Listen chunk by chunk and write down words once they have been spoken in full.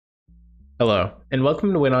Hello, and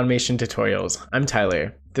welcome to WinAutomation Tutorials. I'm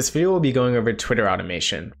Tyler. This video will be going over Twitter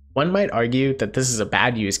automation. One might argue that this is a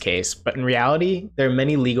bad use case, but in reality, there are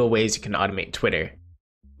many legal ways you can automate Twitter.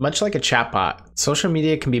 Much like a chatbot, social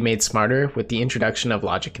media can be made smarter with the introduction of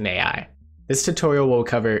logic and AI. This tutorial will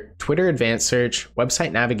cover Twitter advanced search,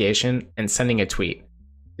 website navigation, and sending a tweet.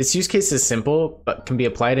 This use case is simple, but can be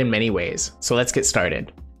applied in many ways, so let's get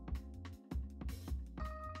started.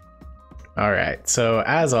 Alright, so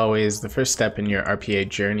as always, the first step in your RPA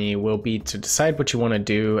journey will be to decide what you want to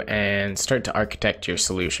do and start to architect your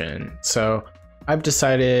solution. So I've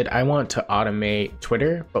decided I want to automate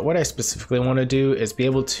Twitter, but what I specifically want to do is be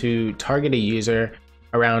able to target a user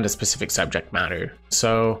around a specific subject matter.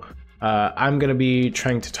 So I'm going to be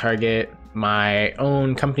trying to target my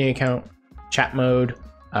own company account, ChatMode,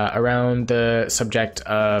 around the subject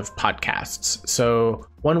of podcasts. So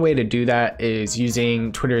one way to do that is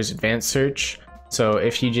using Twitter's advanced search. So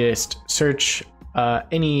if you just search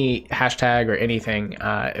any hashtag or anything,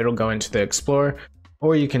 it'll go into the Explorer,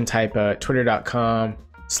 or you can type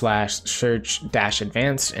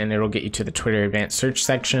twitter.com/search-advanced and it'll get you to the Twitter advanced search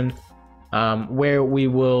section, where we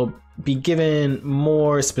will be given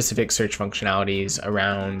more specific search functionalities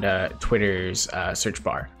around Twitter's search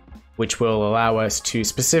bar, which will allow us to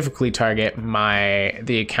specifically target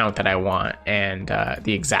the account that I want and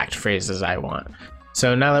the exact phrases I want.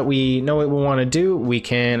 So now that we know what we want to do, we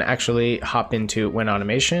can actually hop into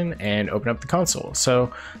WinAutomation and open up the console.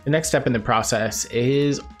 So the next step in the process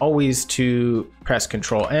is always to press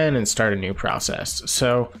Control-N and start a new process.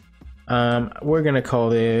 So we're going to call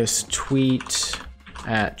this tweet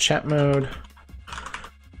at ChatMode,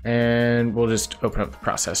 and we'll just open up the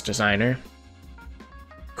process designer.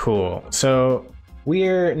 Cool. So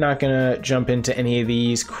we're not going to jump into any of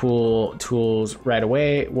these cool tools right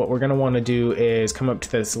away. What we're going to want to do is come up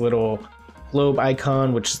to this little globe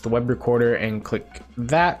icon, which is the web recorder, and click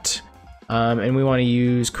that. And we want to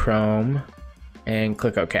use Chrome and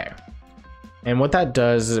click OK. And what that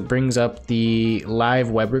does is it brings up the live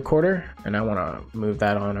web recorder. And I want to move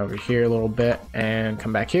that on over here a little bit and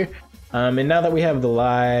come back here. And now that we have the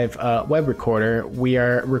live web recorder, we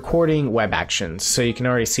are recording web actions. So you can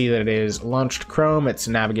already see that it is launched Chrome. It's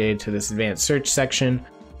navigated to this advanced search section.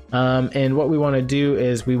 And what we want to do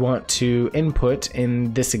is we want to input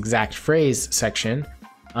in this exact phrase section,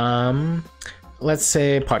 let's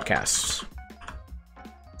say podcasts.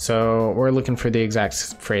 So we're looking for the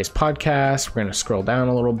exact phrase podcast. We're going to scroll down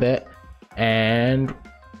a little bit and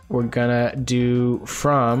we're going to do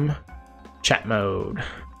from chat mode.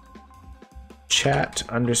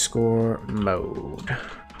 Chat_mode.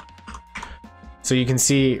 So you can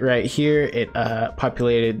see right here, it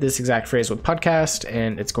populated this exact phrase with podcast,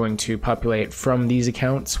 and it's going to populate from these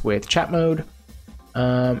accounts with chat mode.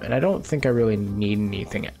 And I don't think I really need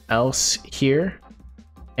anything else here.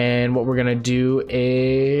 And what we're gonna do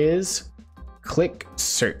is click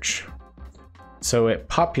search. So it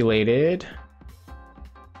populated,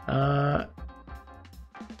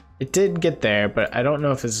 it did get there, but I don't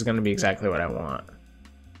know if this is going to be exactly what I want.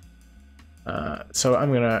 So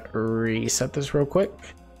I'm going to reset this real quick.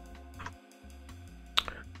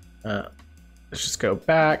 Let's just go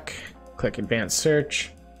back, click advanced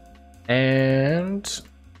search, and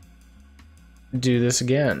do this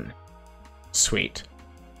again. Sweet.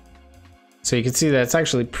 So you can see that it's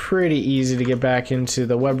actually pretty easy to get back into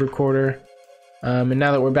the web recorder. And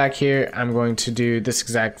now that we're back here, I'm going to do this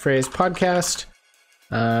exact phrase, podcast.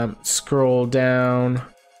 Scroll down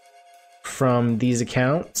from these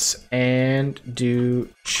accounts and do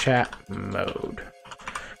chat mode.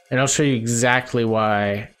 And I'll show you exactly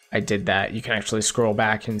why I did that. You can actually scroll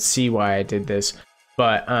back and see why I did this.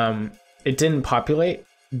 But it didn't populate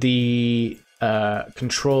the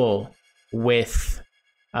control with,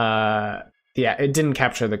 it didn't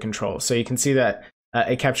capture the control. So you can see that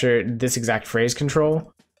it captured this exact phrase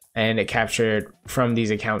control, and it captured from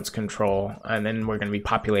these accounts control, and then we're going to be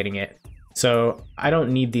populating it. So I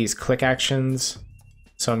don't need these click actions.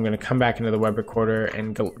 So I'm going to come back into the web recorder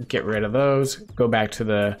and get rid of those, go back to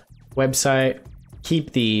the website,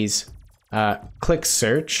 keep these, click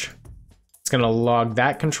search. It's going to log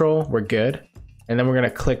that control. We're good. And then we're going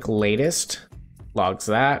to click latest, logs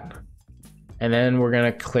that. And then we're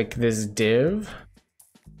going to click this div.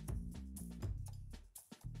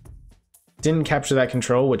 Didn't capture that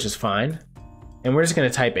control, which is fine. And we're just going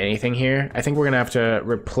to type anything here. I think we're going to have to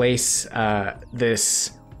replace this.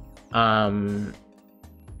 It's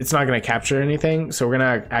not going to capture anything. So we're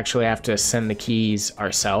going to actually have to send the keys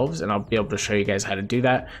ourselves, and I'll be able to show you guys how to do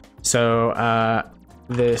that. So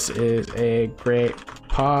this is a great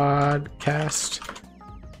podcast.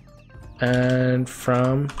 And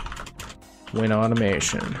from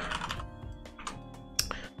WinAutomation.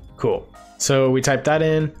 Cool. So we type that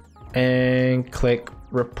in and click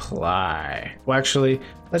reply. Well, actually,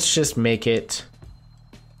 let's just make it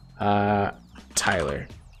Tyler.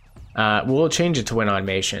 We'll change it to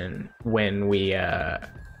WinAutomation when we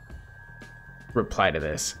reply to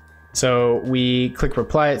this. So we click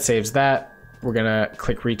reply, it saves that. We're gonna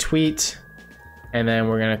click retweet, and then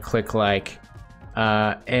we're gonna click like,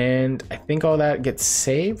 and I think all that gets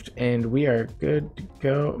saved and we are good to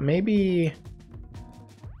go. Maybe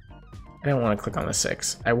I don't want to click on the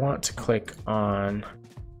 6. I want to click on,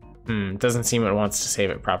 doesn't seem it wants to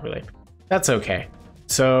save it properly. That's okay.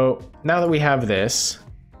 So now that we have this,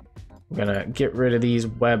 I'm gonna get rid of these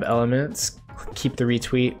web elements, keep the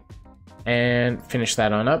retweet, and finish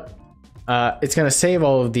that on up. It's gonna save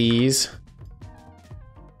all of these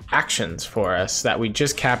actions for us that we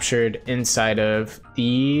just captured inside of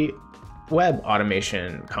the web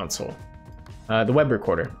automation console, the web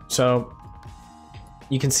recorder. So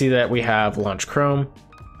you can see that we have launch Chrome,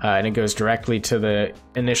 and it goes directly to the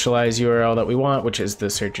initialize URL that we want, which is the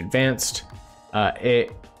search advanced.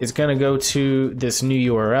 It is going to go to this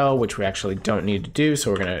new URL, which we actually don't need to do,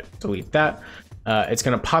 so we're going to delete that. It's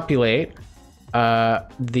going to populate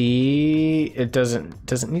it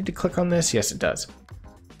doesn't need to click on this. Yes, it does.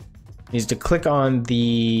 It needs to click on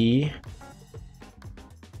the,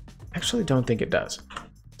 actually don't think it does.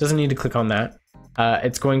 Doesn't need to click on that.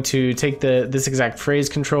 It's going to take this exact phrase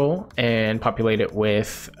control and populate it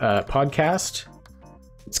with podcast.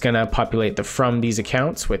 It's going to populate the from these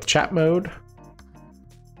accounts with chat mode.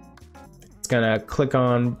 It's going to click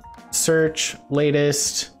on search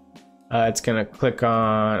latest. It's going to click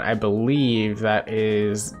on, I believe that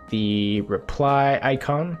is the reply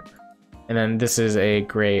icon. And then this is a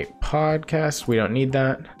great podcast. We don't need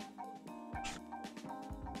that.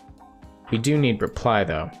 We do need reply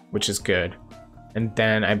though, which is good. And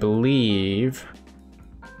then I believe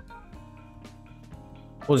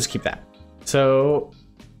we'll just keep that. So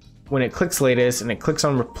when it clicks latest and it clicks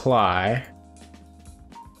on reply,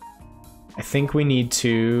 I think we need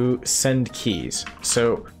to send keys.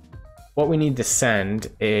 So what we need to send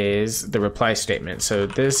is the reply statement. So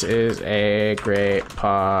this is a great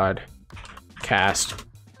podcast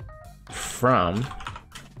from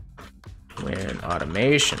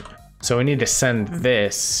WinAutomation. So we need to send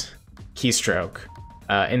this keystroke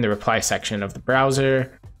in the reply section of the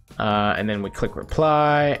browser, and then we click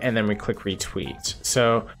reply, and then we click retweet.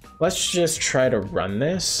 So let's just try to run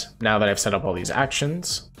this now that I've set up all these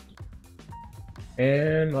actions,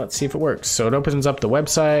 and let's see if it works. So it opens up the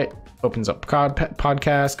website, opens up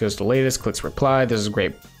podcast, goes to latest, clicks reply. This is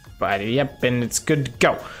great, but yep, and it's good to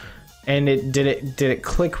go. And did it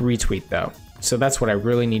click retweet though? So that's what I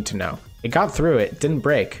really need to know. It got through it, didn't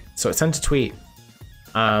break, so it sent a tweet,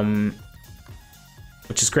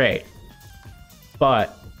 which is great.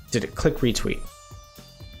 But did it click retweet?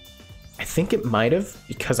 I think it might have,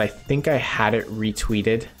 because I think I had it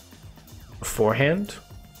retweeted beforehand.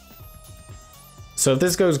 So if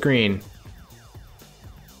this goes green,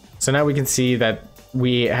 so now we can see that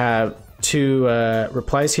we have two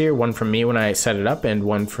replies here, one from me when I set it up and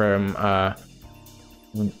one from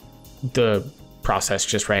the process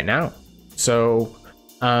just right now. So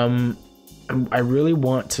I really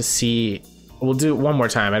want to see, we'll do it one more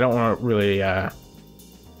time. I don't want to really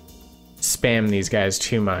spam these guys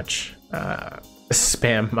too much,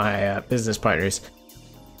 spam my business partners,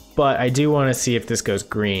 but I do want to see if this goes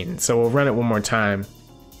green. So we'll run it one more time,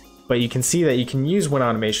 but you can see that you can use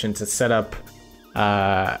WinAutomation to set up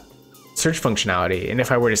search functionality. And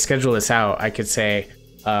if I were to schedule this out, I could say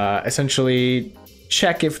essentially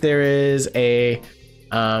check if there is a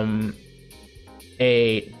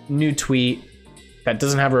new tweet that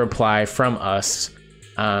doesn't have a reply from us,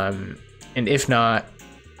 and if not,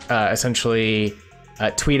 essentially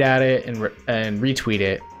tweet at it and retweet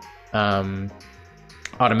it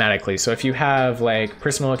automatically. So if you have like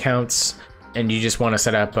personal accounts and you just want to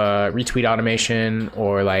set up a retweet automation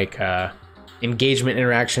or like engagement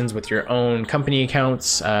interactions with your own company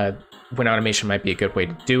accounts, WinAutomation might be a good way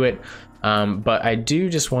to do it. But I do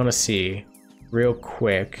just want to see real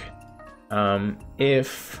quick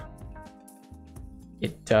if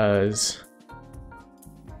it does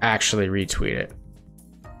actually retweet it.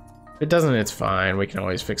 If it doesn't, it's fine. We can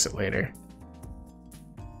always fix it later.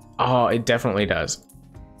 Oh, it definitely does.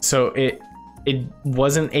 So it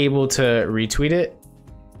wasn't able to retweet it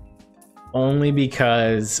only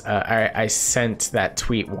because I sent that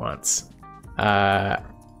tweet once.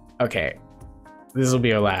 Okay, this will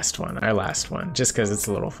be our last one, just because it's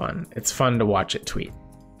a little fun. It's fun to watch it tweet.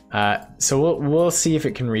 So we'll see if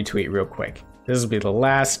it can retweet real quick. This will be the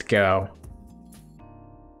last go.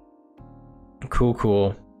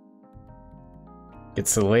 cool.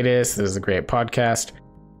 It's the latest. This is a great podcast.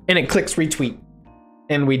 And it clicks retweet.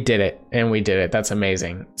 And we did it. That's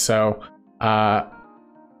amazing. So,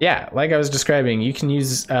 yeah, like I was describing, you can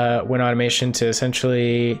use WinAutomation to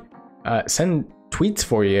essentially send tweets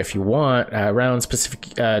for you if you want around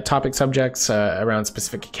specific topic subjects, around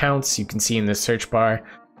specific accounts. You can see in the search bar,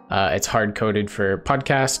 it's hard coded for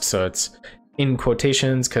podcast, so it's in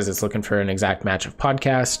quotations because it's looking for an exact match of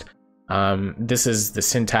podcast. This is the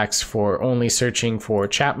syntax for only searching for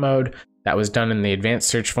chat mode. That was done in the advanced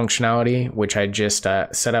search functionality, which I just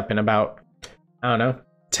set up in about, I don't know,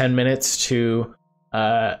 10 minutes to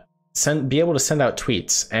be able to send out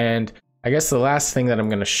tweets. And I guess the last thing that I'm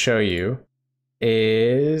going to show you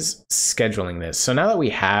is scheduling this. So now that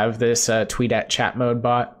we have this tweet at chat mode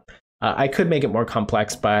bot, I could make it more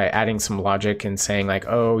complex by adding some logic and saying like,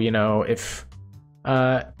 oh, if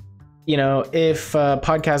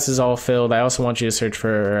podcast is all filled, I also want you to search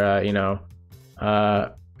for,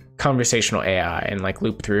 conversational AI and like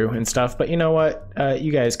loop through and stuff. But you know what?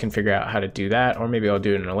 You guys can figure out how to do that, or maybe I'll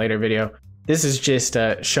do it in a later video. This is just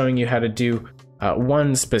showing you how to do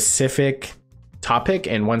one specific topic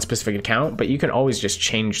and one specific account, but you can always just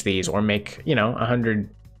change these or make, 100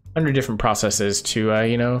 different processes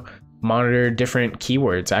to, monitor different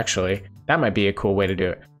keywords. Actually, that might be a cool way to do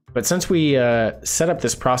it. But since we set up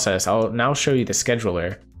this process, I'll now show you the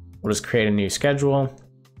scheduler. We'll just create a new schedule.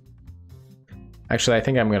 Actually, I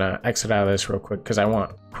think I'm gonna exit out of this real quick because I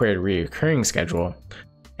want create a recurring schedule.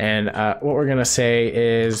 And what we're gonna say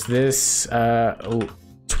is this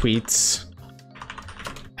tweets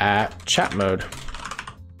at chat mode.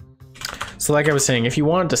 So like I was saying, if you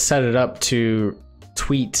wanted to set it up to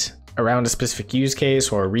tweet around a specific use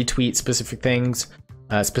case or retweet specific things,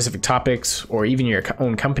 specific topics, or even your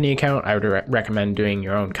own company account, I would recommend doing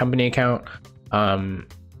your own company account.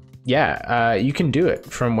 You can do it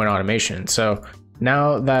from WinAutomation. So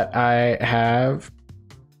now that I have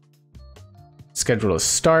scheduled a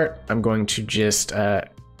start, I'm going to just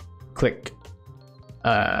click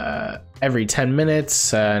every 10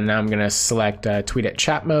 minutes. Now I'm going to select tweet at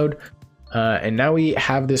chat mode. And now we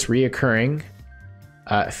have this reoccurring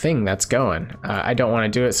thing that's going. I don't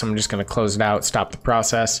want to do it, so I'm just going to close it out, stop the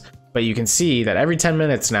process. But you can see that every 10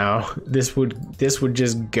 minutes now, this would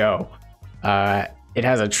just go. It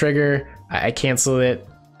has a trigger. I cancel it.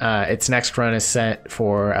 Its next run is set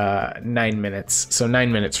for 9 minutes. So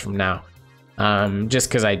 9 minutes from now. Just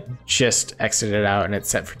because I just exited out and it's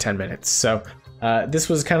set for 10 minutes. So this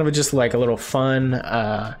was kind of just like a little fun,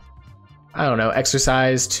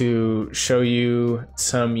 exercise to show you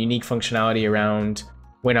some unique functionality around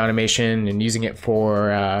WinAutomation and using it for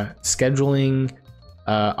scheduling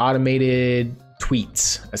automated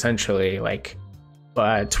tweets, essentially, like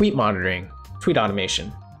tweet monitoring, tweet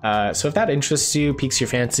automation. So if that interests you, piques your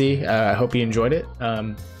fancy, I hope you enjoyed it.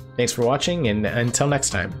 Thanks for watching, and until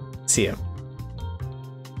next time, see ya.